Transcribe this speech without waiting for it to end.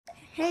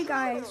Hey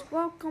guys,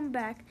 welcome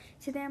back.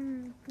 Today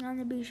I'm going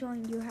to be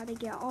showing you how to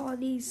get all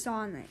these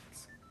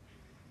Sonics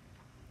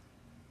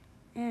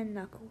and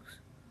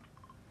Knuckles.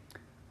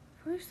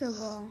 First of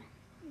all,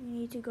 you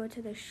need to go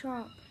to the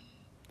shop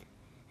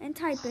and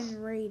type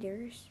in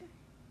Raiders.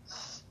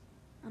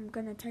 I'm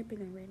going to type it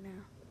in right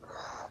now.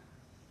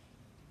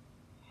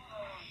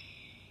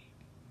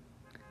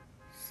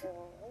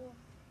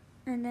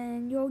 And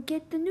then you'll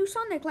get the new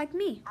Sonic like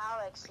me.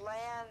 Alex,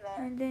 land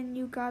there. And then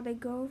you gotta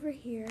go over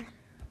here.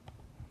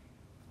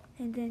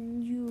 And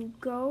then you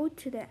go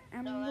to the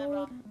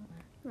Emerald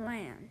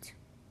Land.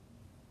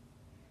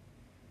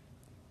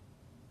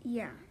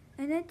 Yeah,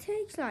 and it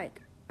takes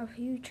like a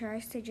few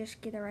tries to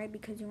just get it right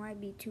because you might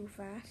be too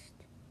fast.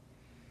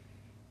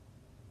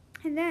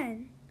 And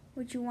then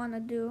what you want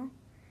to do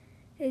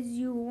is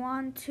you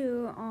want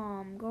to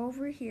go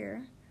over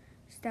here,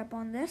 step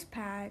on this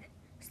pad,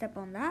 step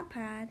on that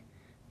pad,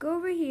 go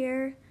over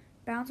here,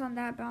 bounce on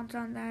that,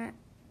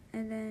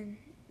 and then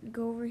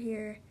go over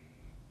here,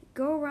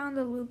 go around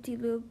the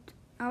loop-de-loop.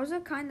 I was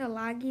kind of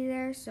laggy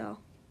there, so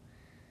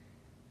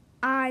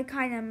I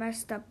kind of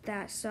messed up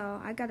that,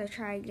 so I gotta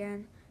try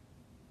again.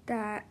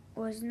 That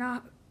was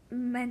not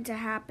meant to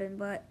happen,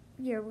 but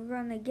here, we're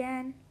going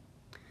again.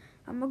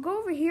 I'm gonna go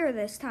over here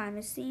this time,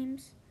 it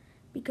seems,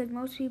 because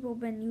most people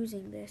have been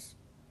using this.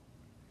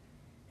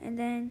 And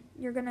then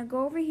you're gonna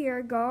go over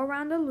here, go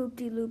around the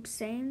loop-de-loop,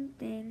 same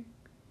thing.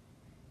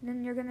 And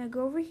then you're gonna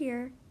go over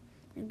here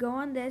and go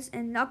on this,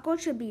 and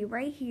Knuckles should be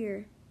right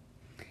here.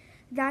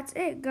 That's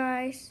it,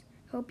 guys.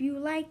 Hope you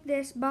like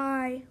this.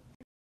 Bye.